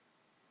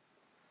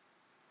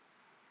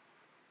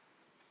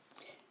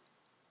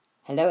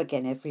Hello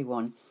again,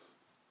 everyone.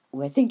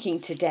 We're thinking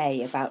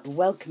today about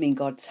welcoming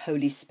God's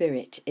Holy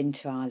Spirit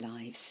into our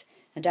lives.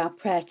 And our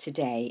prayer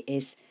today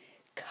is,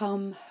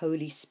 Come,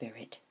 Holy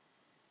Spirit.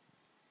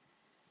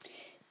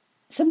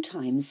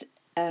 Sometimes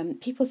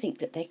people think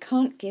that they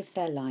can't give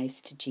their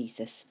lives to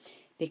Jesus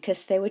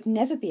because they would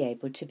never be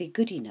able to be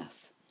good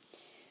enough.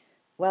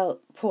 Well,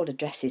 Paul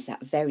addresses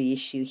that very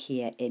issue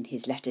here in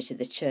his letter to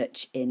the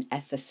church in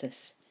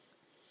Ephesus.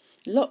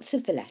 Lots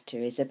of the letter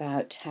is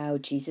about how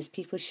Jesus'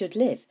 people should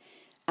live,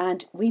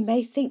 and we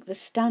may think the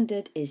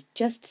standard is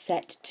just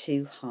set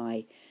too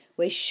high.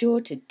 We're sure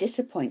to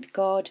disappoint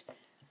God,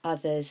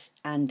 others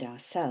and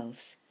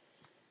ourselves.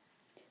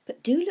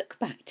 But do look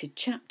back to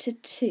chapter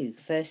 2,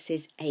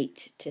 verses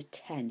 8 to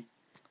 10.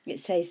 It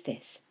says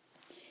this: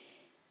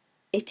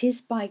 "It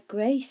is by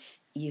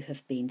grace you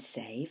have been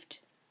saved,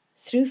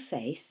 through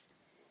faith,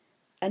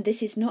 and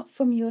this is not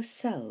from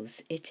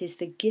yourselves, it is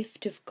the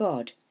gift of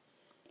God,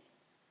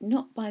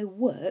 not by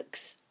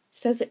works,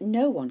 so that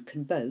no one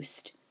can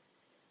boast.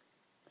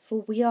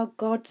 For we are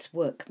God's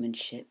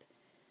workmanship,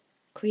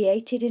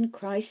 created in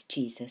Christ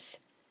Jesus,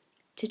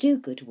 to do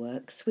good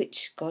works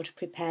which God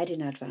prepared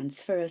in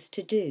advance for us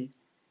to do."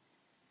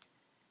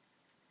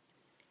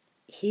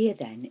 Here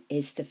then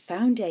is the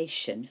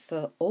foundation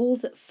for all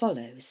that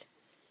follows.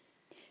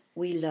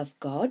 We love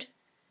God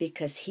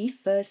because he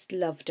first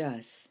loved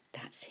us.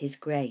 That's his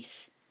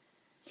grace.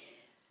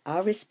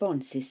 Our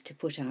response is to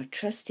put our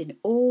trust in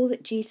all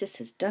that Jesus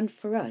has done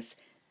for us.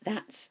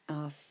 That's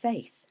our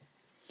faith.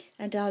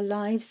 And our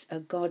lives are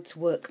God's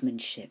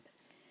workmanship.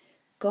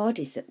 God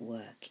is at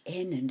work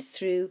in and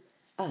through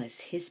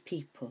us, his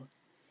people.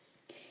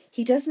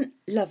 He doesn't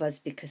love us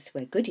because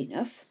we're good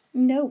enough.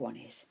 No one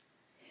is.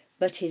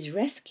 But his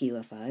rescue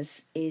of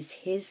us is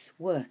his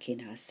work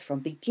in us from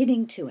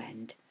beginning to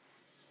end.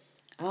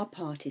 Our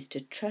part is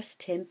to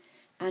trust him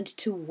and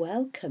to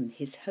welcome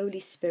his Holy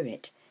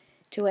Spirit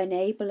to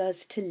enable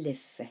us to live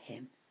for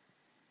him.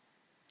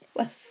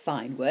 Well,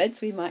 fine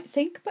words we might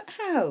think, but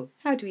how?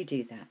 How do we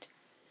do that?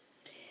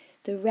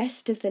 The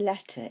rest of the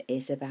letter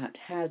is about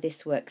how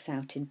this works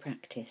out in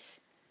practice.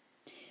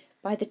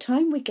 By the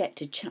time we get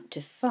to chapter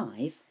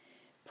 5,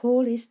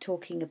 Paul is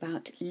talking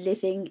about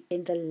living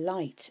in the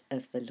light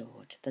of the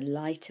Lord, the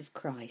light of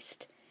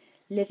Christ,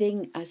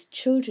 living as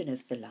children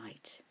of the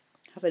light.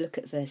 Have a look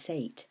at verse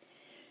 8.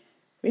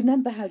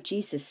 Remember how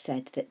Jesus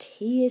said that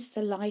he is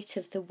the light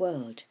of the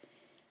world.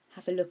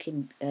 Have a look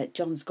in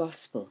John's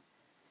Gospel,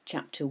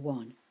 chapter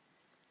 1.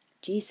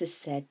 Jesus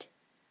said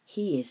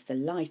he is the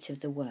light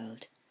of the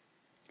world.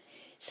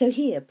 So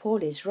here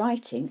Paul is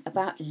writing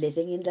about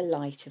living in the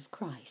light of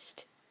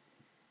Christ.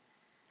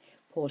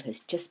 Paul has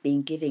just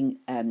been giving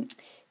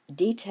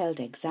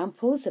detailed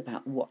examples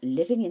about what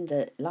living in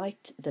the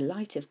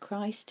light of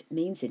Christ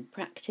means in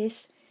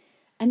practice.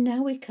 And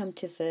now we come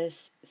to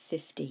verse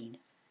 15.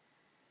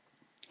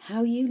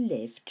 How you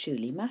live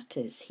truly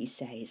matters, he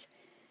says.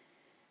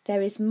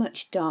 There is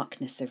much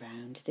darkness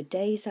around, the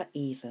days are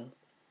evil.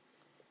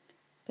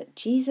 But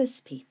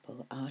Jesus'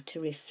 people are to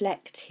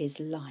reflect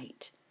his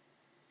light.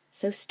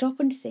 So stop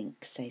and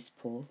think, says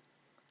Paul.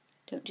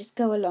 Don't just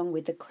go along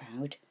with the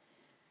crowd.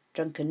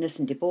 Drunkenness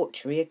and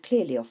debauchery are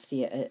clearly off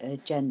the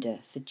agenda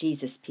for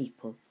Jesus'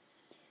 people.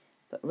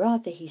 But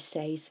rather, he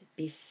says,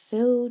 be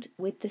filled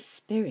with the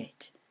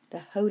Spirit, the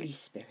Holy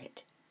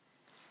Spirit.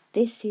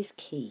 This is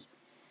key.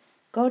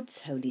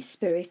 God's Holy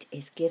Spirit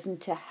is given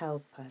to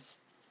help us.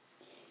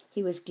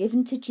 He was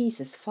given to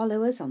Jesus'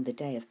 followers on the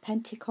day of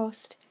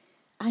Pentecost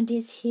and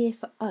is here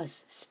for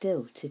us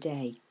still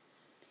today,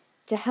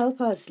 to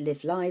help us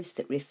live lives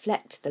that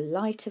reflect the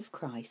light of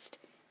Christ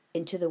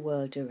into the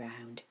world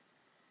around.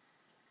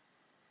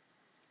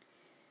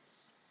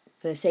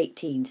 Verse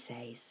 18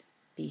 says,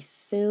 be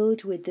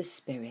filled with the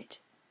Spirit.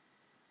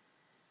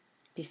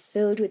 Be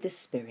filled with the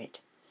Spirit.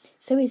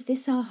 So is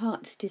this our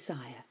heart's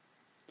desire?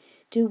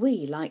 Do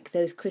we, like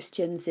those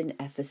Christians in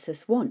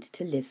Ephesus, want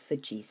to live for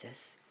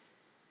Jesus?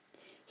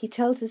 He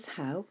tells us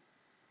how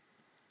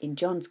in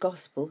John's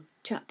Gospel,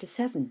 chapter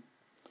 7.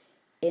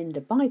 In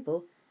the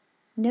Bible,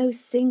 no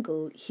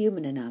single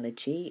human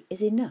analogy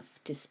is enough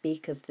to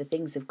speak of the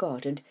things of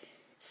God, and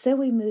so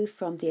we move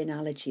from the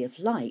analogy of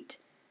light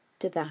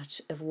to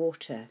that of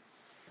water.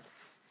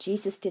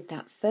 Jesus did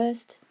that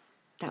first.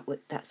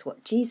 That's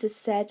what Jesus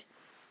said.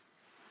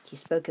 He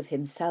spoke of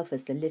himself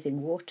as the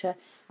living water,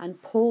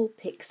 and Paul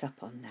picks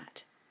up on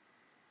that.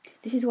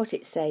 This is what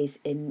it says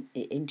in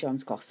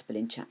John's Gospel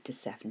in chapter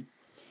 7.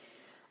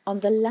 On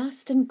the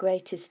last and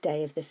greatest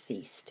day of the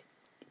feast,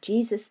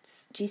 Jesus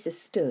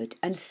stood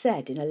and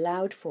said in a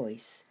loud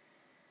voice,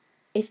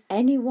 "If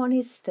anyone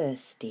is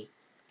thirsty,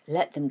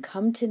 let them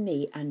come to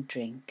me and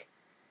drink.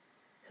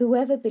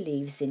 Whoever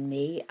believes in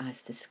me,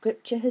 as the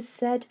scripture has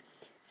said,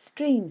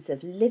 streams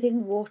of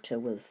living water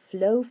will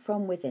flow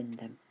from within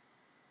them."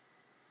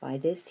 By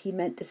this he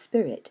meant the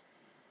Spirit,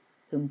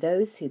 whom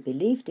those who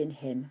believed in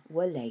him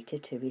were later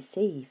to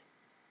receive.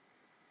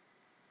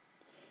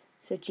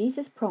 So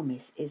Jesus'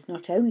 promise is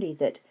not only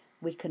that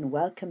we can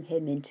welcome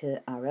him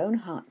into our own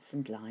hearts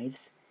and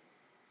lives,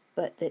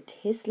 but that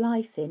his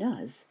life in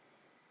us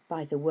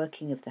by the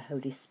working of the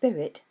Holy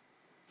Spirit,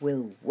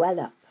 will well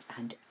up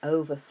and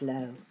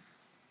overflow.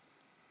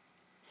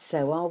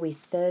 So are we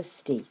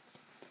thirsty?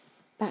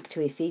 Back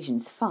to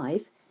Ephesians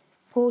 5,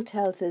 Paul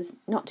tells us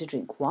not to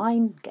drink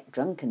wine, get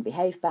drunk and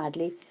behave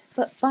badly,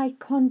 but by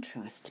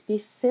contrast be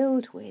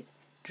filled with,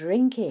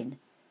 drink in,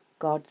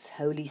 God's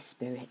Holy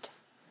Spirit.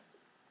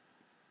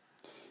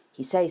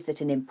 He says that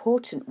an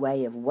important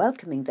way of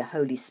welcoming the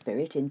Holy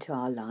Spirit into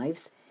our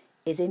lives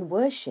is in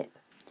worship.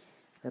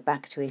 We're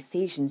back to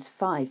Ephesians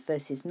 5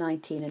 verses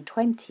 19 and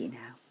 20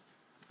 now.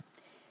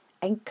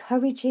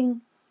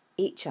 Encouraging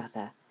each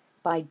other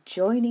by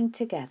joining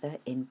together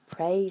in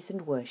praise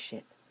and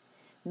worship,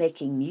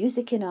 making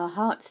music in our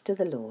hearts to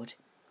the Lord,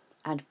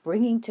 and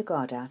bringing to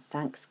God our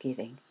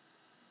thanksgiving.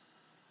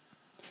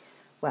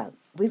 Well,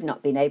 we've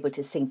not been able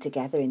to sing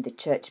together in the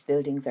church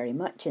building very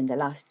much in the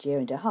last year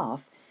and a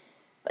half,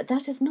 but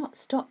that has not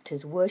stopped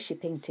us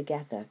worshipping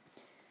together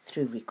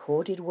through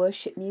recorded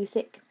worship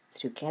music,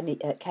 through Ken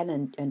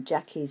and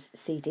Jackie's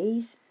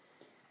CDs,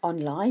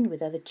 online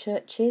with other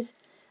churches,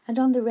 and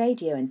on the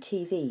radio and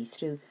TV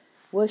through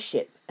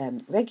worship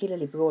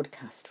regularly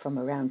broadcast from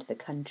around the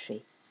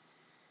country.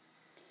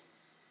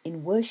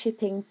 In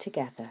worshipping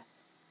together,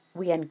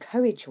 we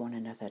encourage one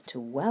another to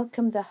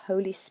welcome the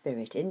Holy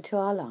Spirit into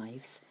our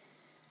lives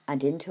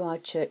and into our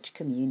church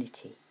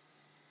community.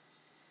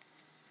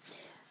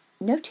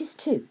 Notice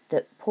too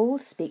that Paul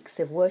speaks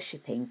of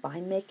worshipping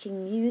by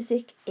making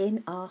music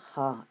in our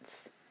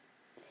hearts.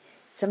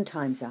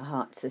 Sometimes our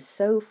hearts are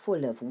so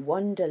full of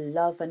wonder,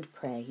 love and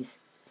praise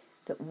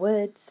that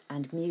words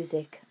and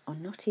music are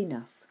not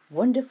enough.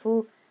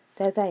 Wonderful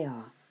though they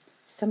are,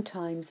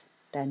 sometimes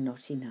they're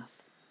not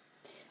enough.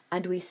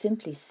 And we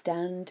simply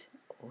stand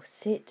or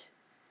sit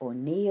or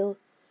kneel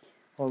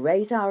or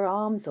raise our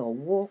arms or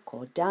walk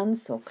or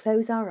dance or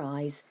close our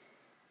eyes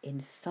in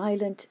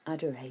silent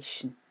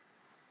adoration.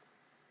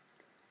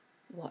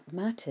 What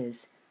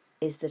matters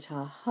is that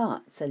our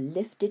hearts are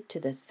lifted to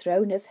the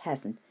throne of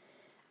heaven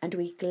and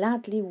we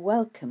gladly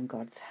welcome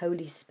God's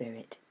Holy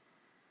Spirit.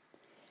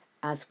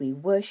 As we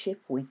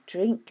worship, we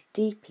drink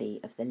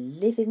deeply of the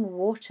living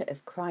water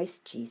of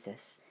Christ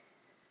Jesus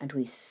and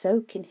we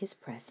soak in his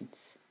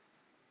presence.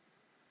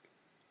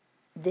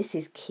 This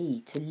is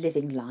key to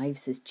living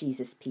lives as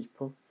Jesus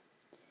people.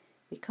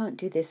 We can't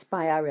do this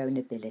by our own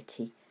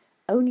ability,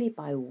 only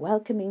by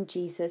welcoming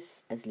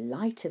Jesus as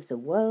light of the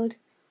world,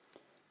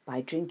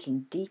 by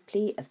drinking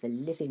deeply of the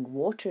living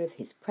water of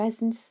his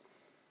presence,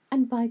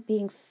 and by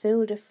being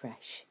filled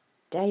afresh,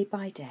 day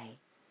by day,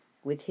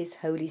 with his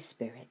Holy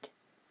Spirit.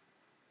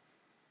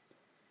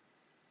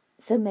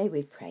 So may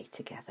we pray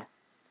together.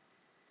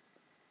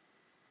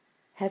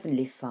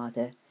 Heavenly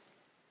Father,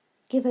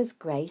 give us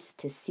grace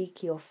to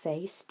seek your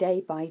face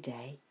day by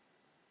day,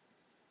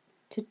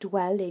 to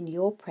dwell in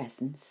your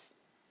presence,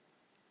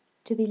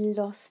 to be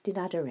lost in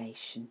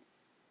adoration.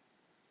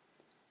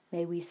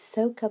 May we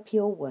soak up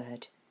your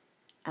word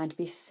and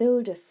be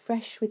filled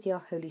afresh with your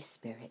Holy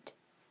Spirit.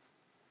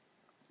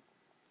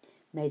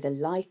 May the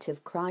light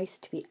of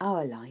Christ be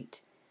our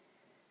light,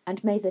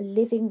 and may the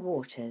living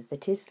water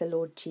that is the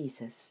Lord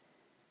Jesus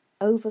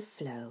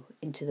overflow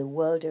into the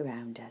world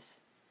around us.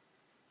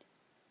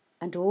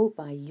 And all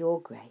by your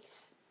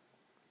grace.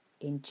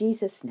 In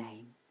Jesus'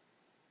 name,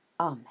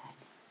 Amen.